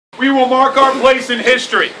We will mark our place in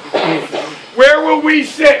history. Where will we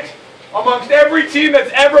sit amongst every team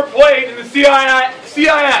that's ever played in the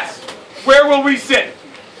CIS? Where will we sit?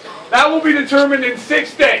 That will be determined in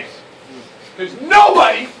 6 days. Because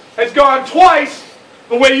nobody has gone twice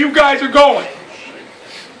the way you guys are going.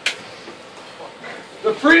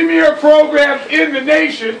 The premier program in the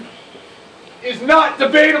nation is not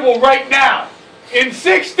debatable right now. In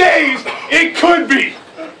 6 days, it could be.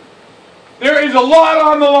 There is a lot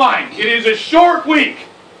on the line. It is a short week.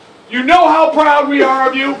 You know how proud we are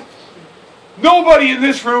of you. Nobody in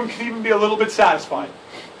this room can even be a little bit satisfied.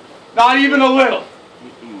 Not even a little.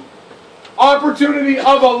 Opportunity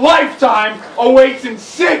of a lifetime awaits in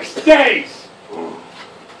 6 days.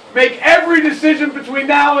 Make every decision between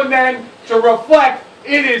now and then to reflect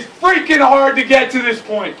it is freaking hard to get to this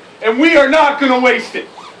point, and we are not going to waste it.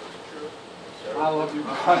 I love you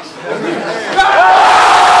guys.